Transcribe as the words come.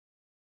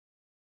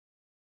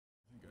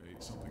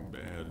something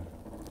bad.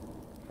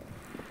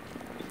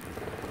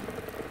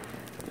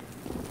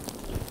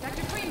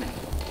 Dr. Freeman,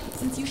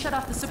 since you shut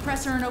off the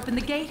suppressor and opened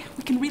the gate,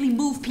 we can really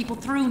move people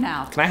through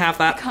now. Can I have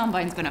that? The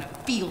Combine's gonna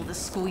feel the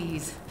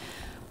squeeze.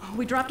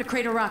 We dropped a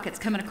crate of rockets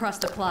coming across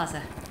the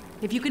plaza.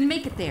 If you can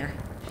make it there,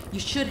 you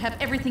should have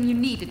everything you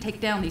need to take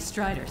down these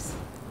Striders.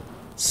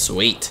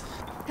 Sweet.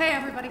 Hey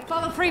everybody,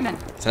 follow Freeman.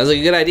 Sounds like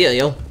a good idea,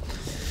 yo.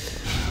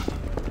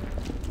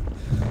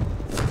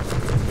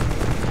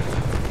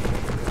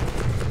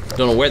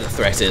 Don't know where the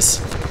threat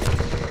is.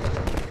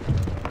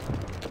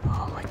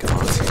 Oh my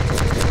god.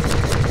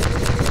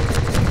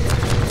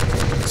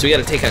 So we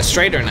gotta take out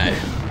Strider now.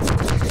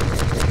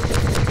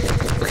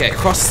 Okay,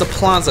 across the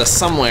plaza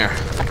somewhere.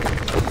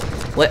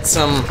 Let's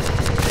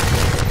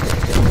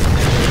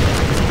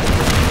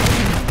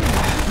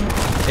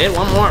Okay,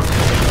 one more.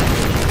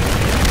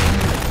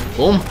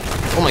 Boom.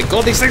 Oh my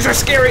god, these things are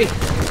scary!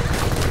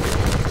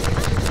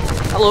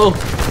 Hello.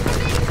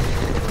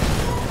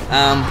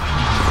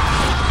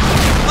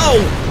 Oh!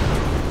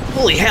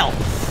 Holy hell!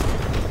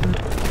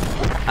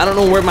 I don't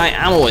know where my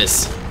ammo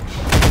is.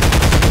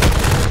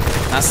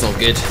 That's no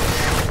good.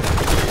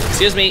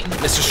 Excuse me,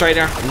 Mr.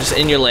 Strider. I'm just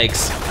in your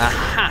legs.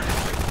 Aha!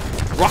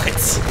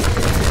 Rockets!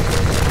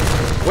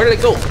 Where did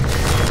it go?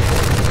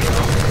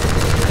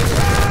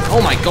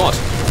 Oh my god.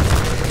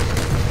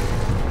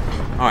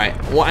 Alright,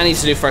 what I need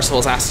to do first of all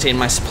is ascertain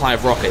my supply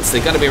of rockets.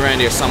 They've got to be around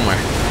here somewhere.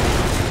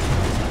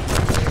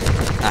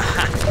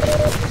 Aha!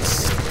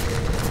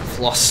 I've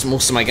lost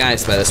most of my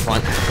guys by this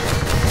point.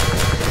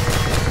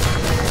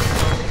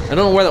 I don't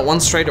know where that one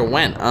Strider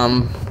went.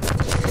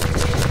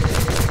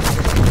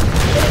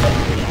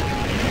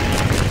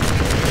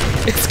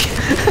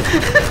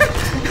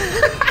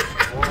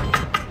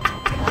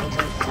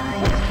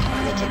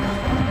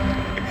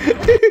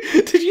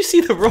 Did you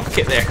see the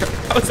rocket there?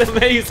 That was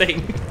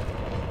amazing.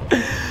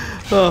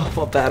 Oh,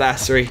 what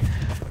badassery.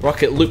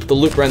 Rocket looped the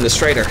loop around the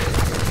Strider.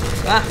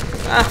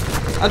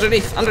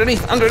 Underneath,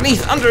 underneath,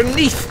 underneath,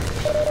 underneath!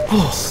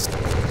 Oh.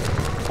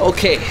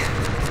 Okay.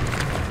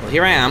 Well,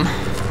 here I am.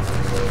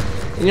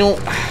 You know,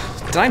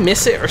 did I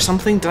miss it or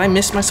something? Did I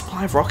miss my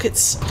supply of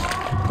rockets?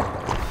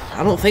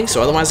 I don't think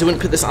so, otherwise I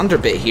wouldn't put this under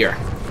bit here.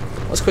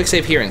 Let's quick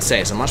save here instead,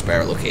 it's a much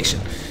better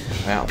location.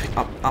 Right,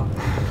 up.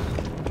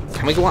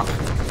 Can we go up?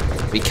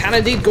 We can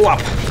indeed go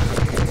up.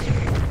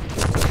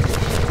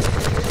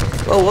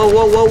 Whoa, whoa,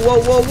 whoa, whoa, whoa,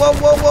 whoa, whoa,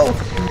 whoa, whoa!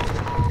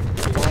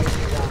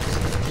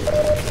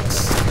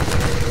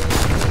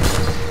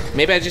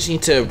 Maybe I just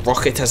need to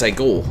rocket as I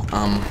go.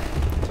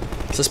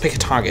 So let's pick a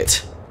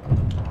target.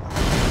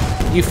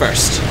 You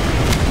first.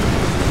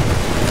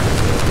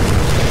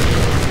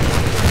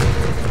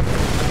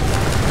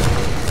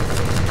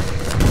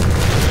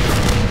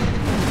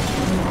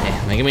 Okay,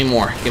 now give me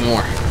more, give me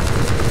more.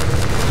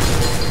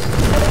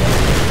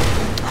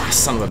 Ah,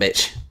 son of a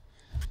bitch.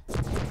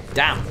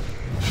 Damn.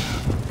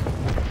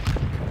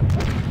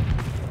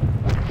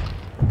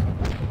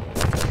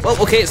 Well,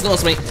 okay, it's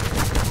noticed me.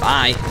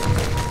 Bye.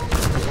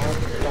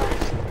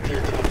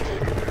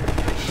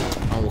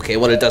 Oh, okay,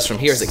 what it does from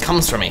here is it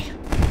comes for me.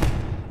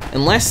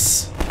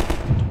 Unless...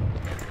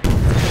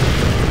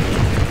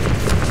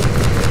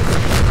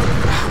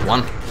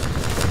 One.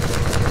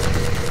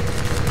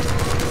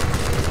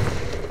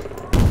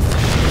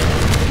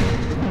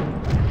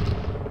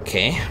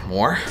 Okay,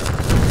 more.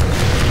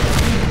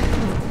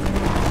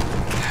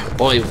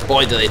 Boy,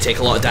 do they take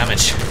a lot of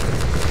damage.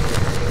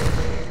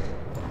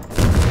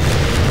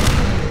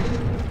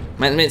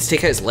 Meant to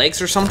take out his legs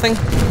or something?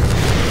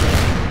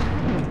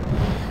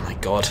 Oh my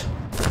god.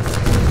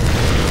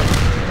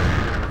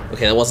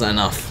 Okay, that wasn't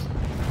enough.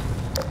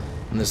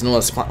 And there's no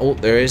other spot. Oh,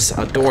 there is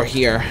a door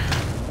here.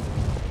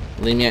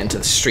 Leading me out into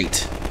the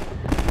street.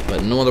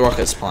 But no other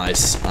rocket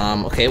supplies.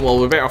 Okay, well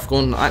we're better off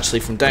going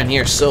actually from down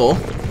here, so...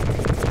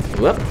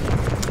 Whoop.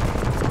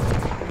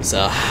 It's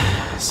a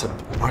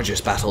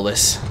arduous battle,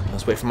 this.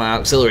 Let's wait for my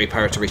auxiliary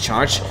power to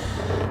recharge.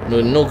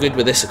 No good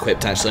with this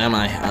equipped, actually, am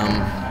I?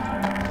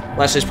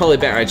 Well, actually, it's probably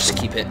better I just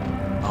keep it.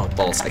 Oh,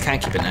 balls. I can't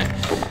keep it now.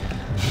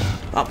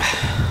 Up.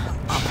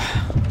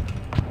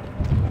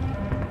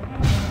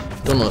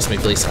 Don't notice me,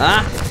 please.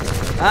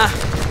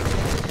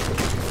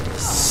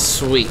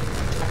 Sweet.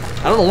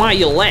 I don't know why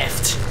you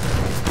left.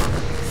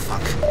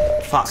 Fuck.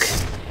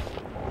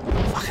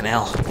 Fucking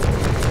hell.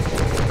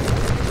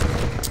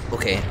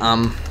 Okay,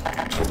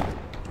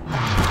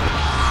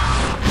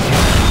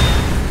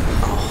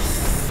 Oh,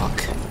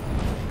 fuck.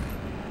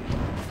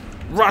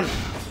 Run!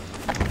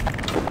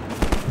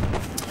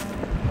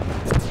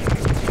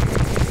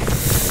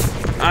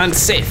 And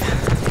save.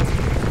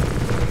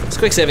 Let's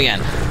quick save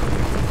again.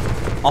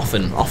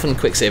 Often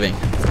quick saving.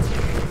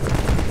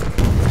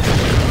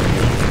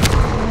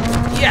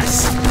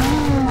 Yes!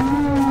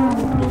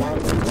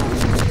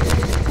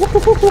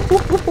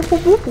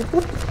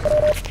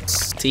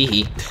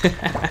 Teehee.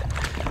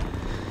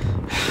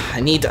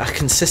 I need a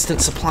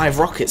consistent supply of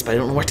rockets, but I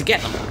don't know where to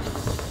get them.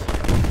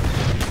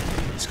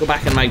 Let's go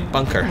back in my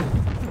bunker.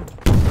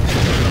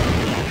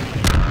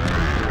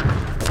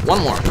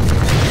 One more.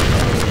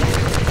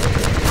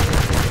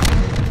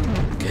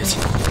 Good.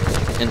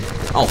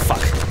 Oh,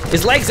 fuck.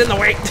 His leg's in the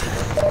way!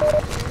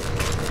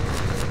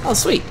 Oh,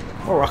 sweet.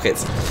 More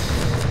rockets.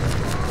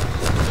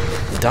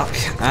 Duck,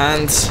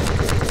 and...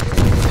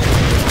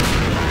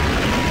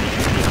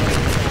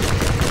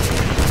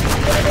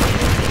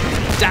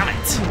 Damn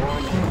it!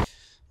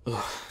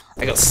 Ugh,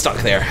 I got stuck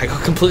there. I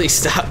got completely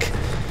stuck.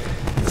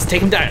 Let's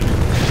take him down.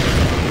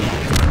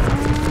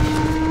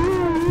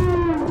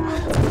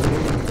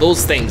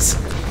 Those things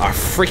are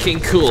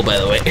freaking cool, by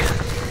the way.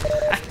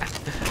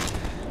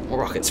 More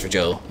rockets for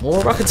Joe.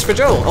 More rockets for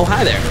Joe. Oh,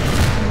 hi there.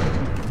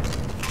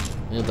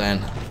 Kneel down.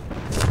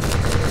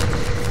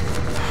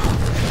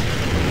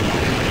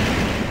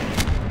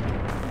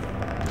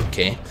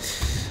 Okay.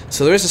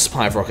 So there is a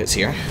supply of rockets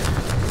here.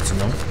 Good to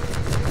know.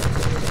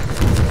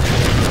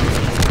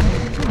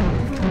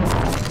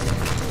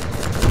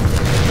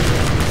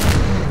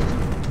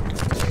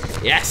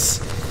 Yes!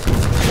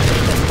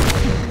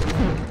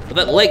 With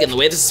that leg in the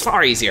way, this is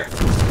far easier.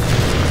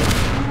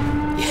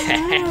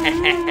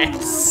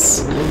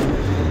 Yes!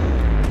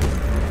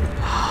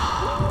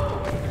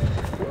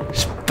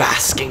 Just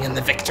basking in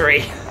the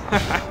victory.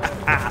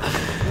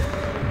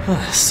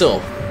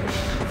 So,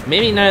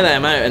 maybe now that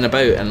I'm out and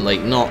about and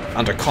like not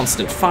under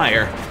constant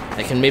fire,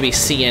 I can maybe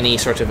see any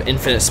sort of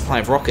infinite supply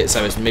of rockets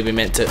I was maybe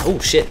meant to... Oh,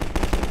 shit.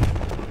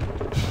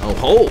 Oh,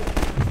 ho!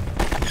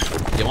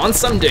 You want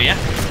some, do ya?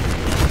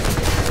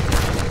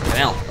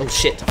 Hell, oh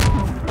shit.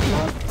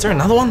 Is there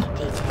another one?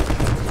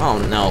 Oh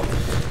no.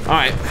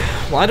 Alright,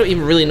 well I don't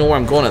even really know where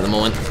I'm going at the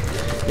moment.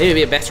 Maybe it'd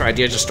be a better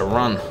idea just to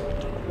run.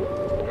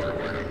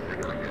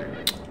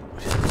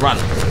 Run.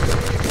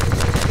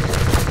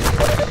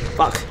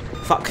 Fuck.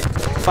 Fuck.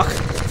 Fuck.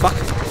 Fuck.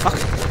 Fuck.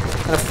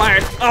 And I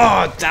fired.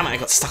 Oh, damn it, I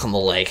got stuck on the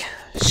leg.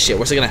 Shit,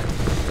 where's it gonna...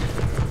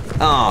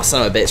 Oh,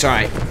 son of a bitch.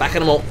 Alright, back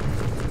in a mo.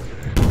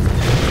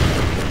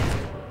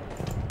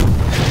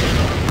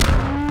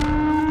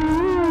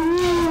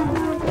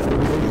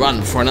 Run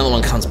before another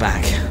one comes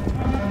back.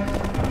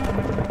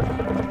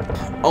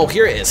 Oh,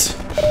 here it is.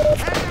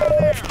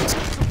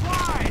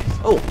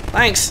 Oh,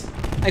 thanks.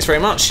 Thanks very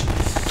much.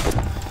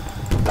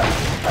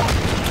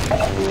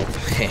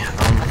 Okay,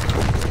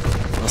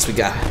 what else we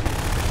got?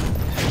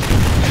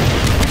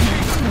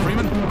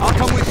 Freeman, I'll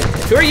come with you.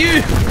 Who are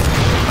you?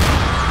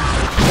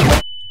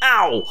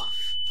 Ow!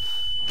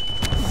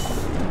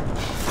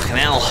 Fucking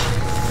hell.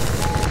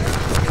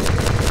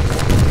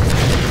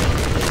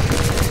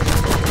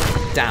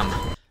 Damn.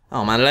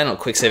 Oh man, did I not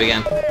quick save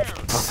again?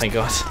 Oh, thank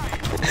God.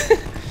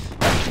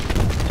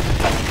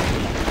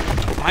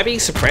 Am I being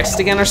suppressed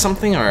again or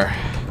something, or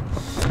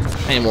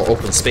any more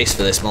open space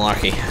for this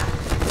malarkey?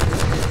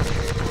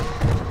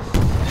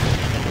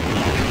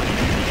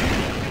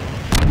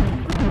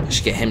 I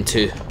should get him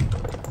too.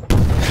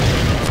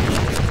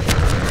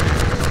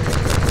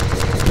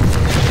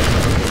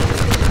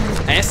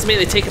 I estimate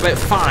they take about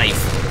 5.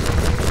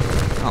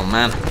 Oh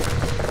man.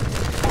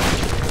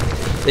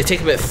 They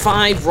take about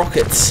 5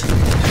 rockets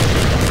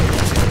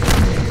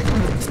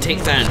to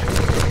take down.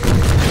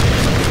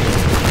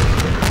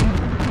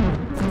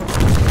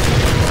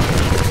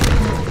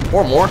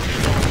 Or more.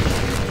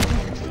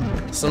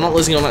 So I'm not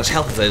losing as much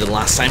health as I did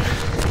last time.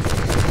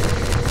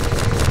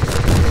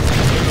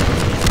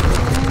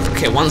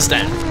 Okay, one's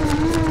down.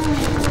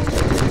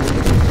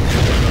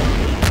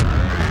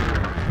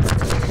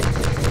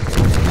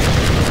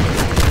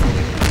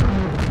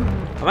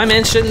 Have I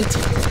mentioned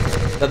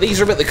that these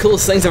are about the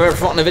coolest things I've ever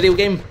fought in a video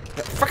game?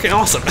 They're freaking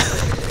awesome.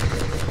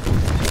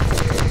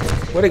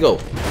 Where'd it go?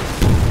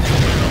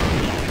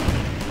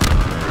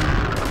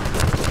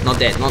 Not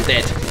dead, not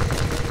dead.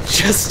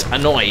 Just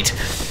annoyed.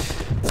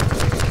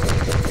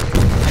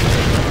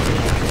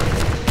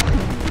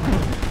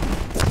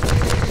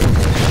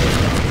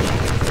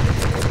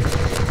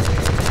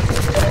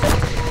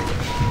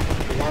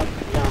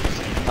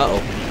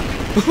 Uh-oh.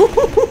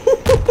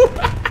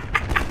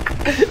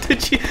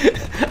 Did you...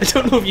 I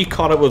don't know if you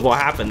caught up with what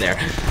happened there.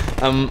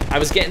 I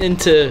was getting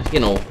into, you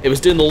know, it was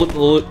doing the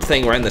loop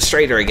thing around the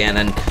strider again,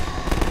 and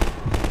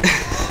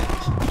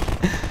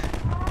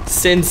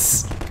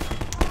since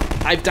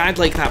I've died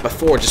like that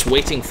before, just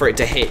waiting for it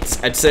to hit,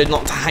 I decided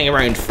not to hang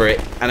around for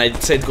it, and I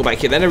decided to go back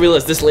here. Then I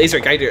realized this laser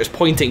guider is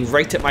pointing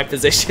right at my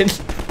position,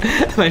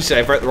 and I should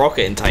divert the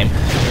rocket in time.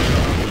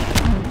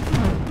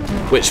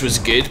 Which was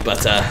good,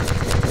 but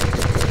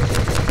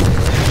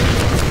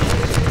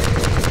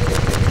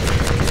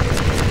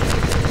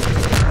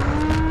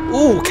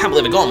ooh, can't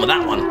believe I got on with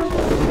that one.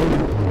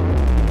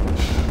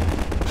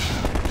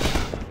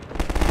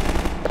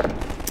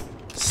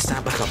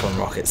 Stand back up on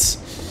rockets.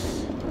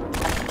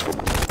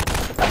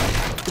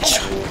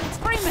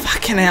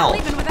 Fucking hell.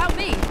 Leaving without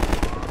me.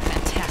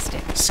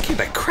 Fantastic. Scared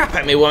the crap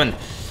out of me, woman.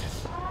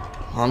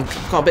 Well,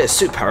 I've got a bit of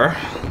suit power.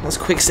 That's a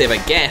quick save, I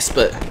guess,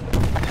 but...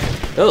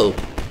 Oh.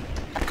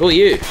 Go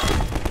you.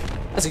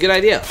 That's a good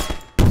idea.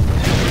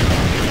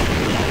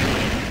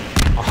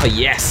 Oh,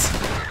 yes.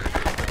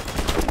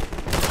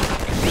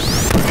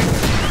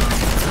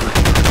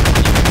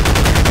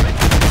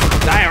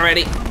 Die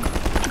already.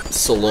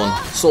 So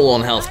low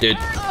on health, dude.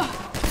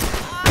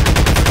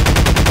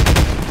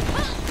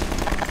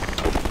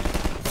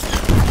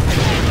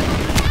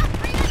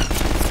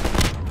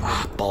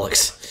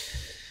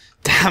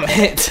 Damn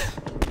it!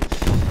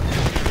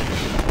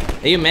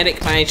 Are you a medic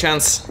by any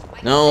chance?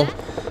 No?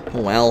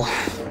 Oh well.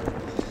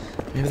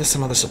 Maybe there's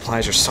some other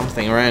supplies or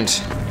something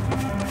around.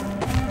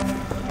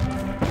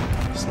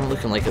 It's not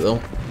looking like it though.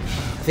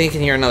 I think I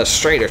can hear another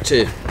strider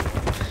too.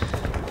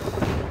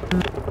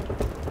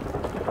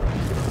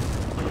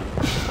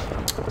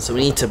 So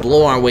we need to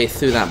blow our way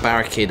through that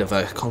barricade of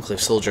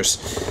conclave soldiers.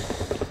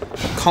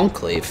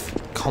 Conclave?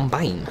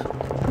 Combine?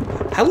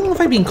 How long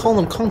have I been calling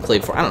them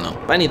conclave for? I don't know.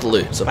 But I need the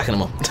loot, so back in a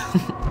moment.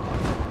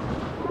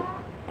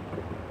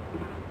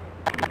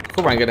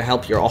 Cobra, I'm gonna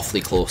help. You're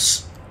awfully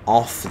close.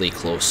 Awfully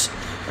close.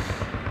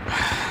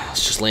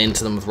 Let's just lay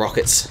into them with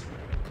rockets.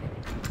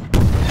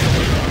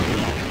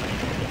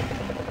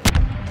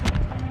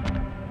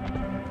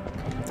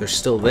 If they're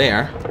still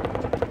there.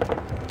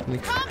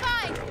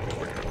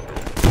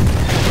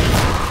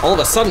 All of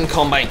a sudden,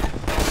 Combine!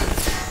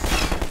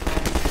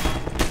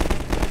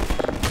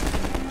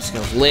 Just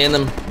gonna lay in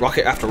them,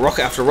 rocket after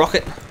rocket after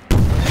rocket.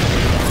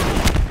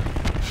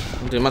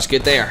 Don't do much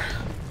good there.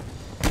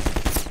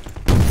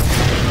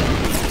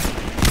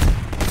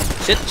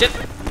 Shit, shit!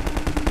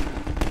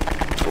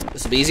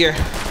 This will be easier.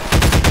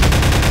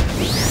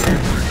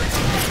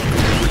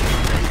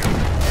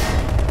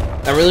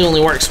 That really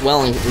only works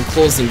well in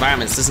closed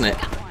environments, doesn't it?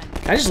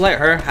 Can I just let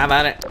her have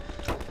at it?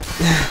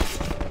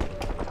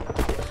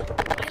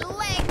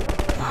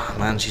 Oh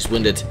man, she's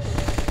wounded.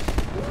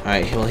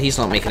 Alright, well he's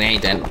not making any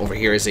dent over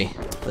here, is he?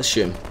 Let's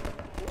shoot him.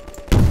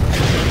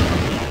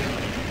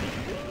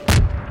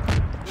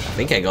 I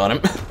think I got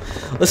him.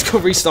 Let's go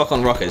restock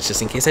on rockets,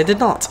 just in case I did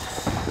not.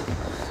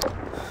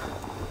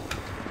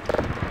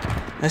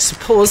 I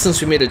suppose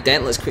since we made a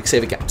dent, let's quick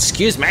save again.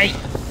 Excuse me!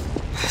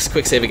 Let's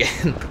quick save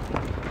again.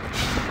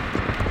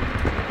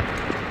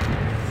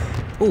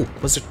 Oh,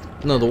 was there...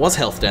 No, there was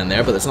health down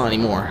there, but there's not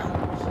anymore.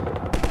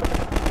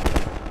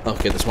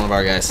 Okay, that's one of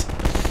our guys.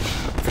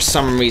 For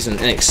some reason,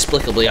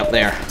 inexplicably up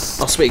there.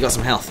 Oh, sweet, got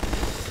some health.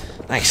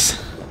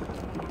 Nice.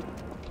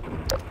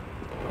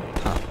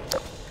 Huh.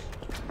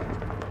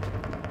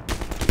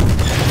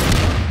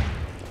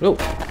 Oh,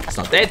 it's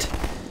not dead.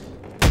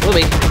 Will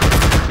be.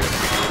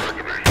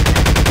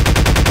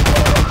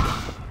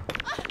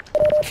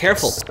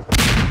 Careful.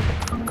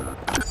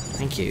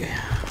 Thank you.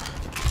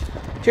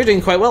 You're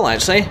doing quite well,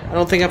 actually. I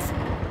don't think I've...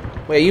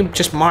 Wait, you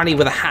just Marnie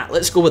with a hat.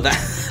 Let's go with that.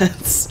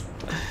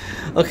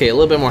 Okay, a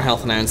little bit more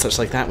health now and such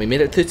like that. We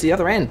made it through to the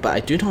other end, but I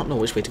do not know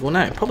which way to go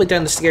now. Probably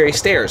down the scary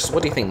stairs.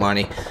 What do you think,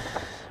 Marnie?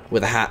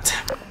 With a hat.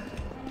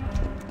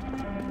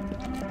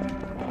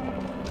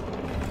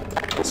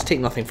 Let's take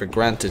nothing for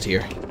granted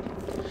here.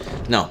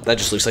 No, that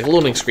just looks like a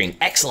loading screen.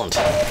 Excellent!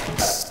 Oh,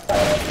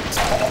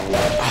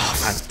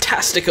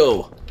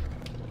 fantastico!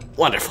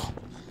 Wonderful.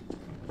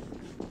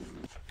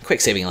 Quick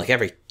saving like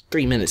every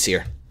 3 minutes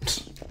here.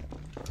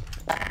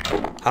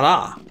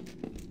 Hurrah!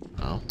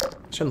 Oh,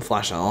 turn the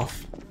flashlight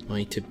off. No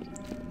need to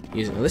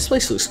use it. This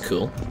place looks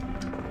cool.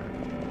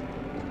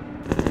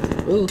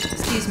 Ooh.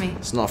 Excuse me.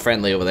 It's not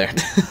friendly over there.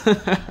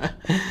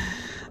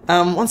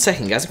 1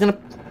 second, guys. I'm gonna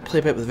play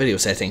a bit with video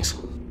settings.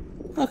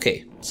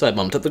 Okay, so I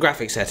bumped up the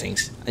graphic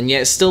settings, and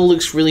yet it still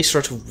looks really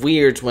sort of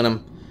weird when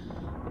I'm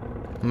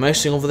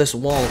mousing over this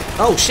wall.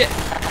 Oh shit!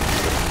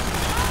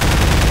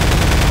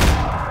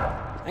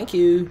 Thank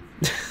you.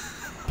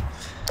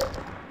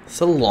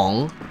 It's a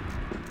long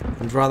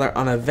and rather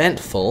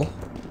uneventful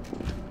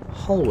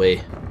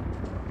hallway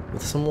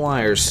with some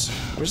wires.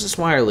 Where's this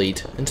wire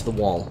lead? Into the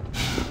wall.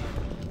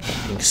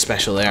 Nothing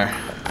special there.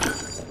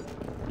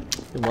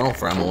 Did well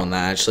for ammo on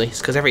that, actually. It's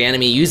because every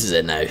enemy uses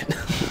it now.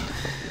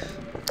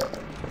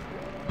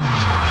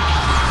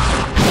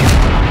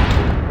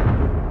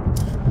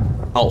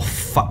 Oh,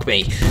 fuck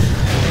me.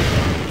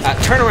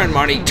 Turn around,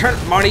 Marty.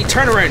 Marty,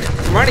 turn around.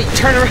 Marty,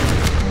 turn around.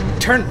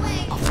 Turn.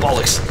 Oh,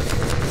 bollocks.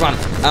 Run.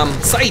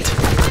 Side.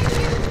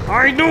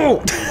 I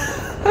know.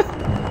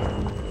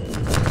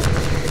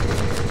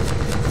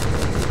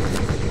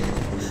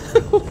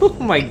 Oh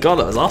my god,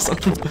 that was awesome.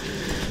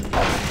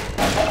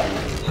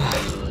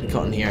 We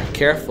got in here.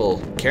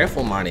 Careful.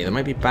 Careful, Marty. There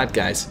might be bad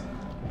guys.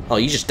 Oh,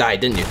 you just died,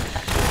 didn't you?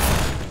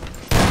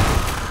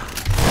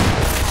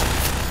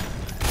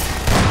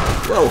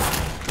 Whoa.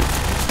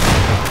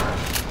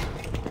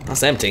 That's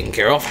them taken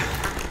care of.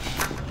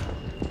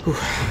 Whew.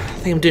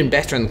 I think I'm doing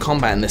better in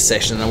combat in this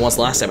session than I was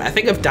last time. I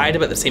think I've died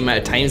about the same amount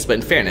of times, but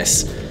in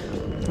fairness,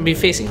 I've been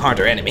facing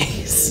harder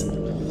enemies.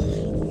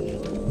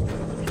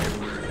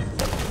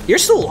 You're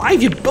still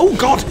alive, you... Oh,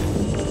 God!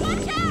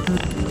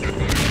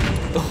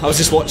 Oh, I was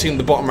just watching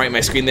the bottom right of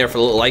my screen there for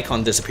the little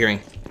icon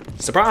disappearing.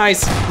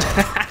 Surprise!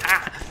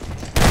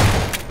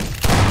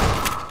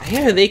 I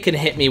hear they can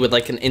hit me with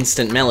like an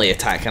instant melee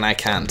attack and I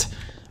can't.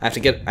 I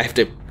have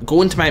to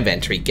go into my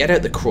inventory, get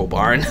out the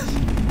crowbar and...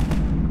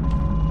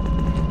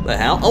 The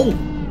hell? Oh!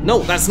 No,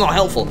 that's not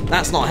helpful.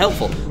 That's not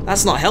helpful.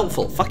 That's not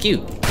helpful. Fuck you.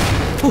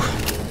 Whew.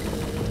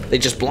 They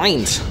just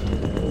blind.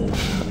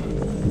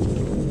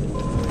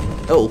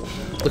 Oh.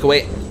 Look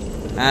away.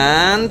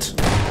 And...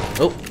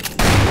 Oh.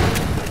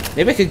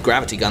 Maybe I could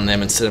gravity gun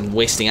them instead of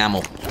wasting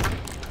ammo.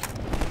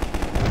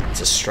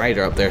 There's a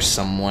Strider up there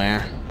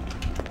somewhere.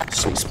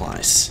 Sweet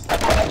supplies.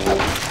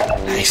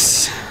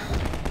 Nice.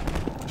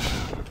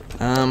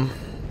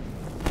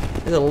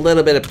 There's a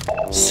little bit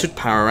of suit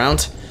power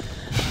around.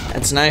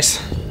 That's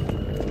nice.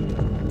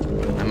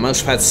 My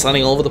mouse pad's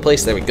sliding all over the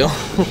place. There we go.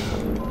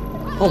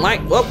 Oh my,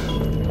 whoop.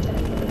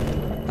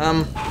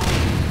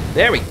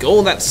 There we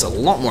go. That's a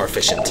lot more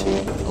efficient.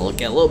 I'll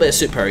get a little bit of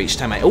suit power each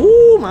time I.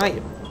 Oh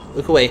my,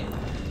 look away.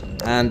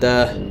 And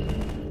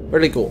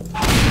where'd it go?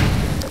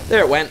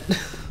 There it went.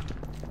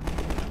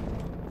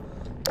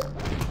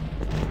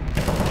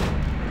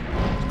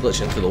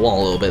 Glitching through the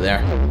wall a little bit there.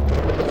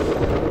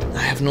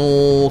 I have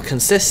no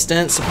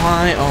consistent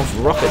supply of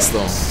rockets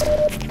though.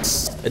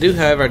 I do,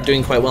 however,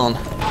 doing quite well on.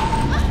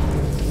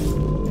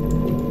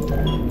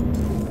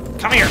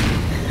 Come here!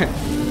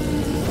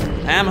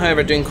 I am,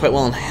 however, doing quite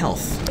well on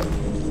health.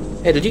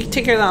 Hey, did you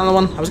take care of that other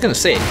one? I was gonna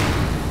say.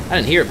 I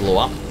didn't hear it blow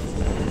up.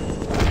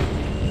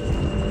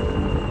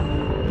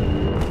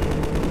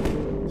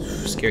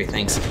 Scary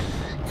things.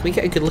 Can we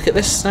get a good look at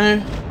this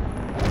now?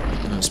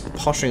 Oh, it's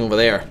posturing over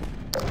there.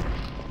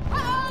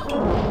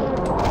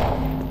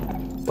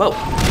 Whoa!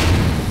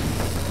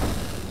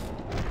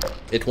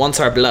 It wants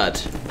our blood,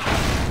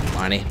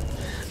 Marnie.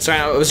 Sorry,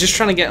 I was just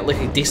trying to get like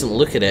a decent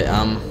look at it.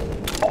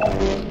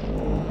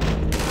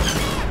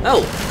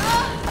 Oh!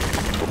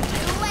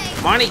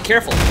 Marnie,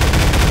 careful!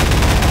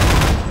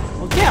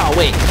 Oh, get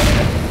away!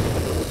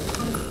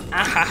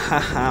 Ah ha ha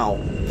ha!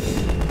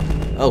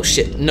 Oh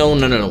shit! No,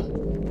 no, no, no!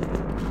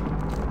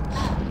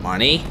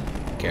 Marnie,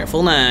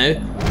 careful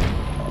now!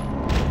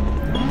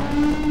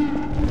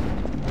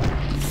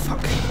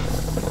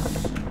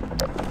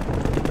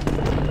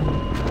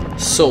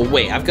 So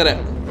wait, I've got to.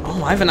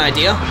 Oh, I have an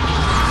idea.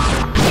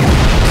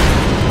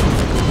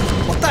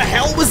 What the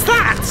hell was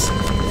that?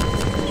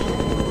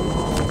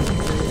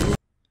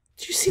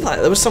 Did you see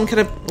that? There was some kind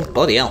of. Oh,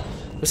 bloody hell.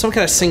 There was some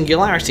kind of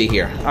singularity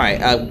here.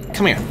 Alright,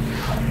 come here.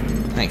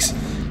 Thanks.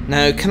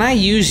 Now, can I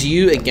use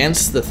you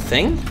against the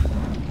thing?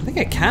 I think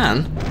I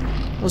can.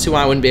 I don't see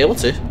why I wouldn't be able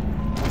to.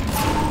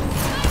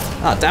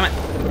 Oh, damn it.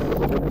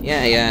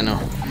 Yeah, I know.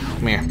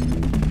 Come here.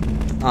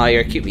 Oh,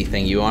 you're a cute wee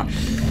thing, you are.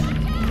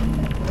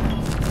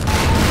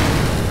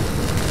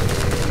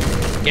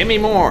 Give me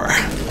more!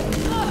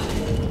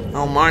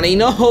 Oh, Marnie,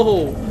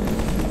 no!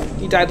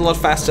 You died a lot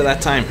faster that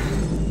time.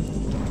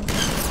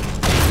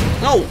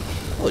 No!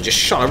 Oh, it just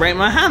shot it right in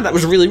my hand. That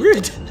was really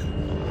rude.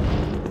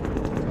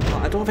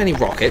 Oh, I don't have any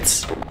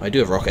rockets. Oh, I do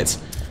have rockets.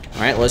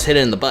 Alright, let's hit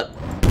it in the butt.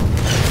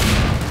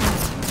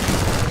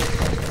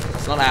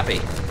 It's not happy.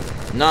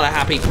 Not a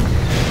happy...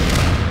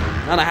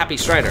 Not a happy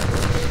Strider.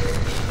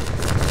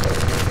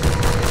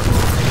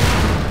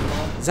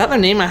 Is that their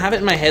name? I have it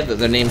in my head that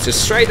their name's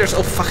just Striders.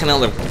 Oh, fucking hell,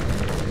 they're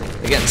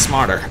getting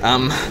smarter.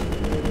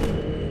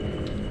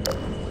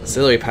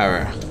 Auxiliary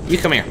power. You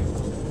come here.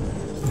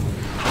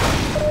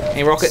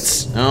 Any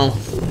rockets? No.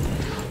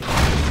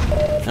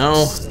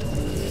 No.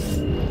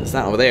 There's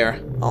that over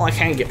there. Oh, I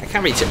can't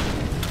reach it.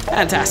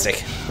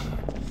 Fantastic.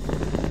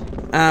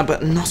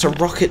 But not a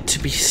rocket to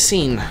be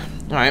seen.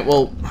 Alright,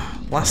 well,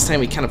 last time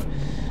we kind of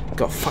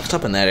got fucked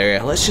up in that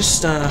area. Let's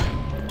just, ow.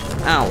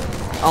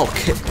 Oh,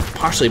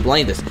 partially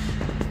blinded.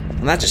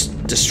 And that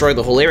just destroyed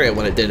the whole area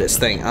when it did its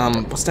thing.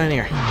 What's down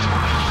here?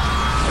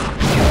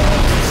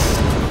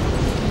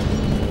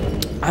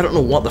 I don't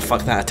know what the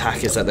fuck that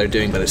attack is that they're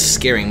doing, but it's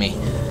scaring me.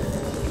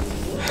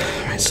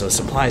 Right, so the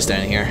supply's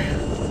down here.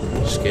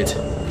 Which is good.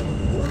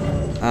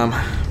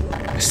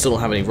 I still don't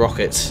have any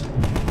rockets.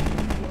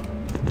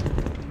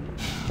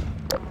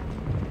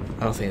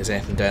 I don't think there's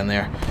anything down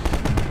there.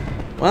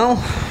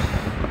 Well...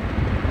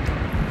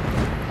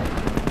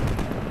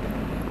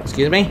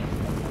 Excuse me?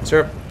 Is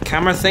there a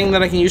camera thing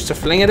that I can use to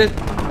fling at it?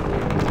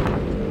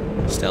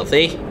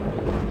 Stealthy.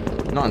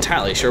 Not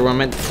entirely sure where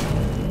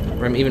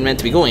I'm even meant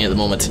to be going at the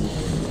moment.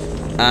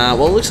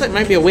 Well, it looks like it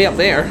might be a way up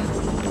there.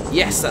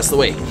 Yes, that's the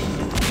way.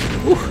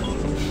 Whew.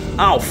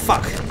 Oh,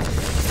 fuck.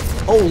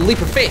 Oh,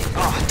 leap of faith.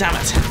 Oh, damn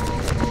it.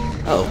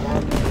 Oh.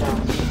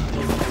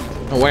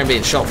 Oh, where I'm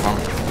being shot from.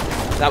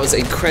 That was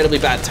incredibly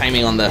bad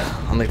timing on the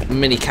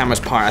mini camera's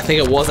part. I think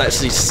it was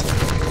actually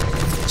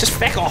just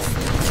feck off.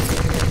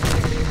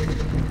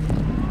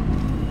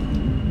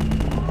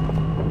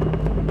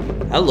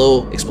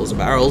 Hello, explosive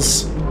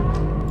barrels.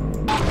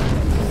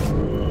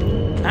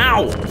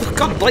 Ow!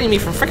 God, blame me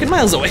from freaking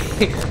miles away.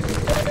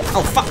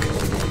 Oh fuck!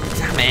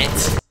 Damn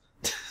it!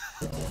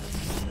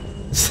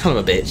 Son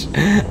of a bitch.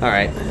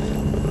 Alright.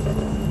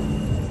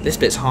 This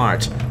bit's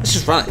hard. Let's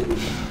just run it.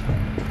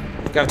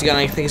 Gravity gun,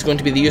 I think, is going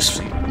to be the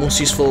most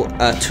useful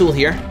tool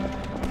here.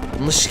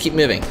 And let's just keep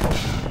moving.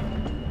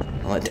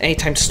 Any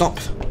time to stop.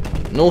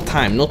 No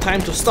time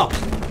to stop.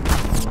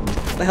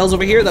 What the hell's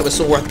over here that was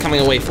so worth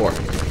coming away for?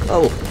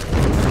 Oh.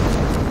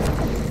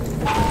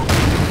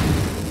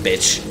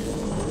 Bitch.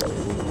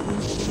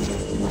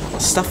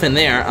 Stuff in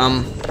there,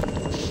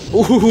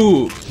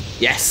 Ooh!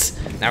 Yes!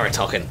 Now we're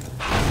talking.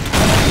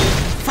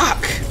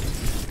 Fuck!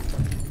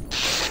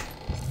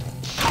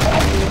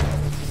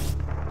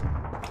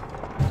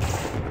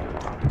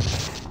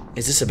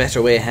 Is this a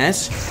better way ahead?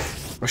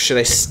 Or should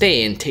I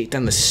stay and take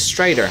down the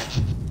Strider?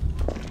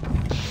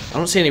 I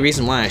don't see any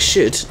reason why I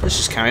should. Let's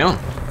just carry on.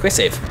 Quick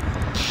save.